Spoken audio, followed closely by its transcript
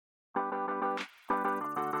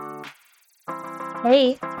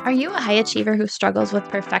Hey, are you a high achiever who struggles with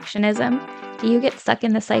perfectionism? Do you get stuck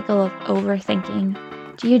in the cycle of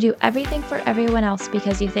overthinking? Do you do everything for everyone else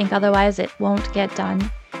because you think otherwise it won't get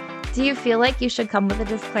done? Do you feel like you should come with a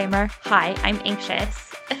disclaimer? Hi, I'm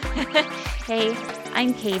anxious. Hey,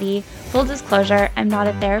 I'm Katie. Full disclosure, I'm not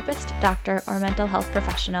a therapist, doctor, or mental health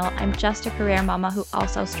professional. I'm just a career mama who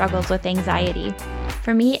also struggles with anxiety.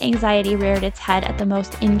 For me, anxiety reared its head at the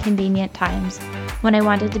most inconvenient times when I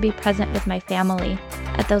wanted to be present with my family,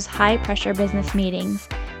 at those high pressure business meetings,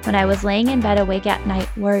 when I was laying in bed awake at night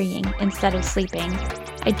worrying instead of sleeping.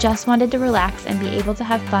 I just wanted to relax and be able to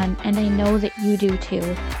have fun, and I know that you do too.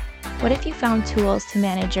 What if you found tools to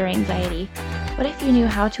manage your anxiety? What if you knew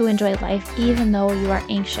how to enjoy life even though you are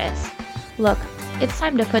anxious? Look, it's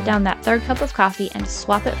time to put down that third cup of coffee and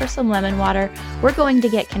swap it for some lemon water. We're going to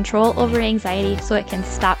get control over anxiety so it can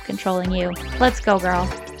stop controlling you. Let's go, girl.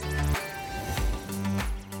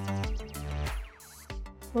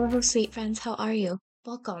 Hello, sweet friends. How are you?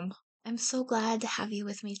 Welcome. I'm so glad to have you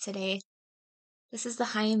with me today. This is the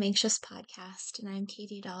Hi I'm Anxious podcast, and I'm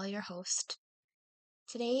Katie Dahl, your host.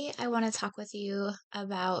 Today, I want to talk with you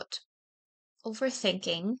about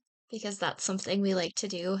overthinking, because that's something we like to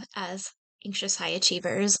do as anxious high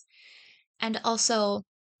achievers, and also,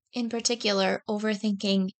 in particular,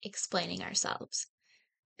 overthinking explaining ourselves.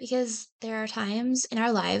 Because there are times in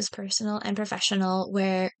our lives, personal and professional,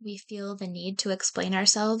 where we feel the need to explain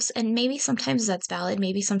ourselves, and maybe sometimes that's valid,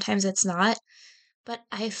 maybe sometimes it's not. But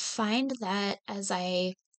I find that as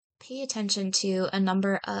I pay attention to a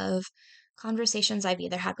number of conversations I've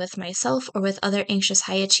either had with myself or with other anxious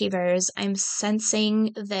high achievers, I'm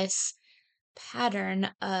sensing this pattern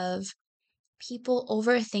of people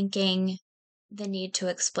overthinking the need to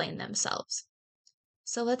explain themselves.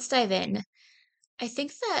 So let's dive in. I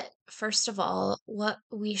think that, first of all, what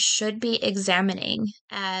we should be examining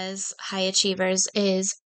as high achievers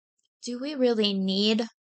is, do we really need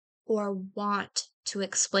or want to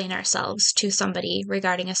explain ourselves to somebody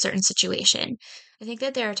regarding a certain situation? I think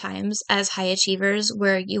that there are times as high achievers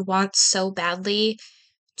where you want so badly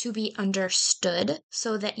to be understood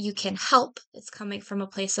so that you can help. It's coming from a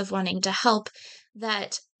place of wanting to help,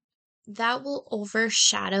 that will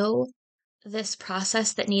overshadow this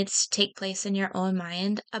process that needs to take place in your own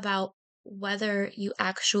mind about whether you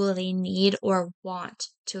actually need or want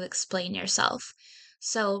to explain yourself.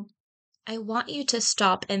 So, I want you to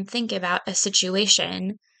stop and think about a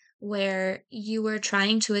situation where you were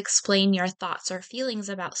trying to explain your thoughts or feelings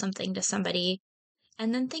about something to somebody,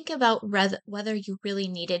 and then think about whether you really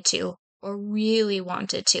needed to or really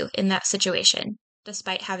wanted to in that situation,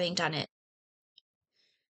 despite having done it.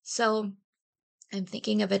 So, I'm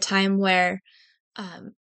thinking of a time where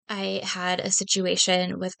um, I had a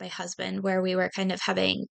situation with my husband where we were kind of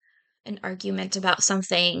having an argument about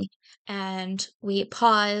something, and we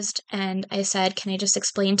paused and I said, "Can I just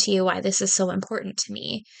explain to you why this is so important to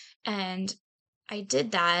me?" And I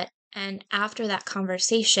did that, and after that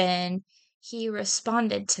conversation, he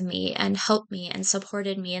responded to me and helped me and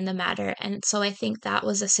supported me in the matter. And so I think that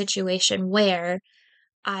was a situation where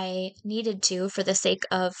I needed to, for the sake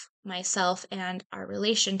of myself and our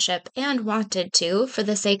relationship, and wanted to, for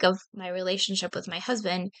the sake of my relationship with my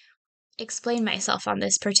husband, explain myself on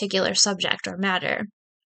this particular subject or matter.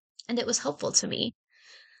 And it was helpful to me.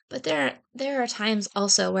 But there are times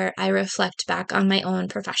also where I reflect back on my own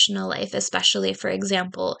professional life, especially, for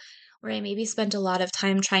example, where I maybe spent a lot of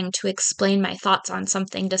time trying to explain my thoughts on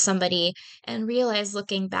something to somebody and realize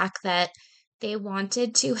looking back that they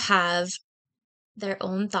wanted to have their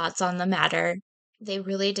own thoughts on the matter. They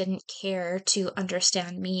really didn't care to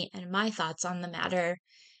understand me and my thoughts on the matter.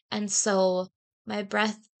 And so my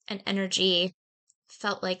breath and energy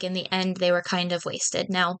felt like in the end they were kind of wasted.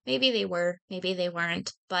 Now, maybe they were, maybe they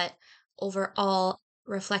weren't, but overall,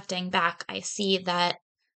 reflecting back, I see that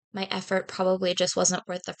my effort probably just wasn't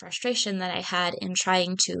worth the frustration that I had in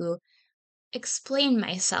trying to explain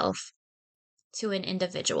myself to an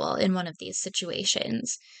individual in one of these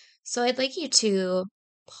situations. So I'd like you to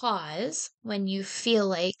pause when you feel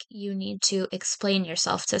like you need to explain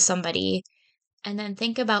yourself to somebody, and then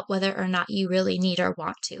think about whether or not you really need or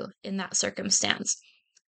want to in that circumstance.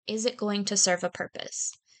 Is it going to serve a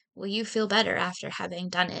purpose? Will you feel better after having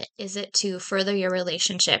done it? Is it to further your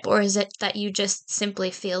relationship? Or is it that you just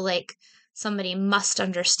simply feel like somebody must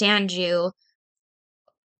understand you,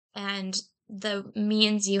 and the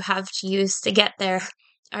means you have to use to get there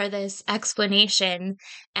are this explanation,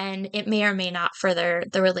 and it may or may not further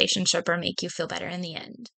the relationship or make you feel better in the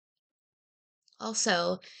end?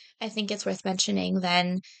 Also, I think it's worth mentioning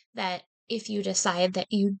then that if you decide that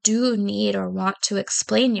you do need or want to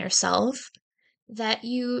explain yourself, that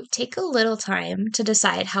you take a little time to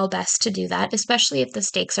decide how best to do that, especially if the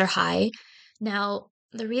stakes are high. Now,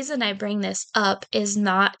 the reason I bring this up is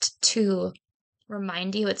not to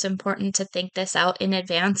remind you it's important to think this out in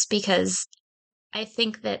advance, because I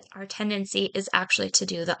think that our tendency is actually to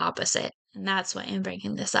do the opposite. And that's why I'm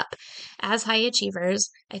bringing this up. As high achievers,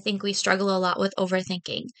 I think we struggle a lot with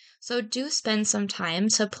overthinking. So do spend some time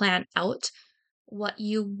to plan out what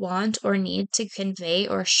you want or need to convey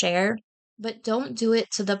or share, but don't do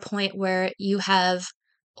it to the point where you have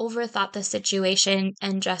overthought the situation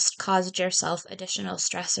and just caused yourself additional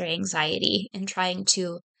stress or anxiety in trying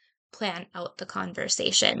to plan out the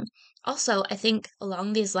conversation. Also, I think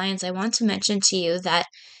along these lines, I want to mention to you that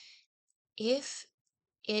if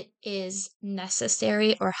it is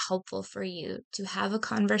necessary or helpful for you to have a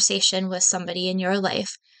conversation with somebody in your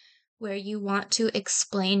life where you want to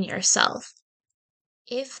explain yourself,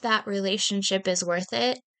 if that relationship is worth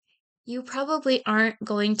it, you probably aren't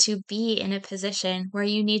going to be in a position where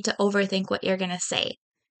you need to overthink what you're going to say.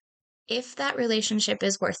 If that relationship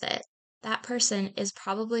is worth it, that person is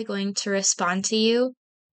probably going to respond to you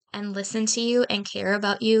and listen to you and care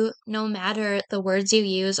about you, no matter the words you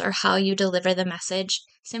use or how you deliver the message,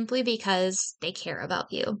 simply because they care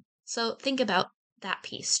about you. So think about that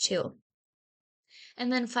piece too.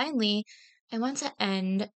 And then finally, I want to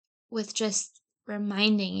end with just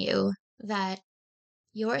reminding you that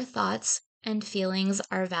your thoughts and feelings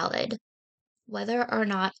are valid. Whether or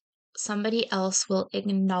not somebody else will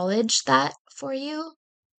acknowledge that for you,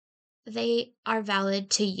 they are valid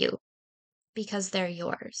to you because they're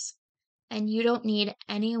yours. And you don't need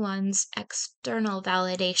anyone's external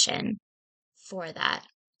validation for that.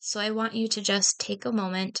 So I want you to just take a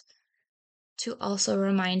moment to also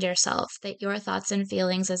remind yourself that your thoughts and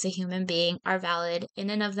feelings as a human being are valid in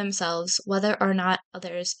and of themselves, whether or not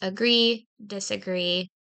others agree, disagree,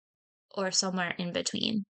 or somewhere in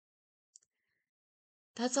between.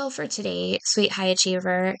 That's all for today, sweet high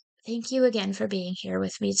achiever. Thank you again for being here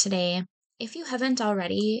with me today. If you haven't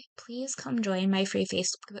already, please come join my free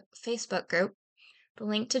Facebook group. The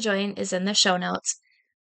link to join is in the show notes.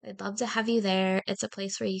 I'd love to have you there. It's a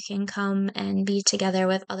place where you can come and be together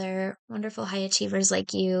with other wonderful high achievers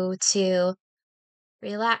like you to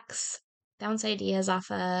relax, bounce ideas off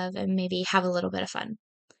of, and maybe have a little bit of fun.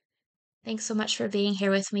 Thanks so much for being here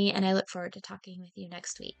with me, and I look forward to talking with you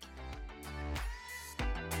next week.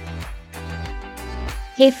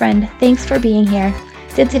 Hey friend, thanks for being here.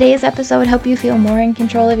 Did today's episode help you feel more in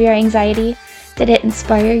control of your anxiety? Did it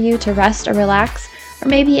inspire you to rest or relax? Or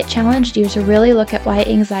maybe it challenged you to really look at why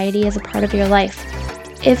anxiety is a part of your life?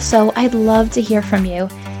 If so, I'd love to hear from you.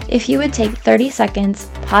 If you would take 30 seconds,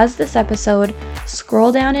 pause this episode,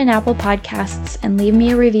 scroll down in Apple Podcasts, and leave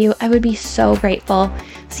me a review, I would be so grateful.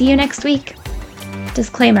 See you next week.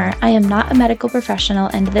 Disclaimer, I am not a medical professional,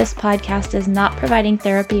 and this podcast is not providing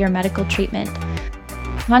therapy or medical treatment.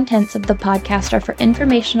 Contents of the podcast are for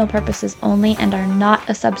informational purposes only and are not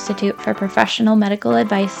a substitute for professional medical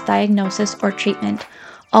advice, diagnosis, or treatment.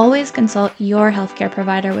 Always consult your healthcare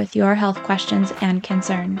provider with your health questions and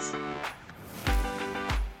concerns.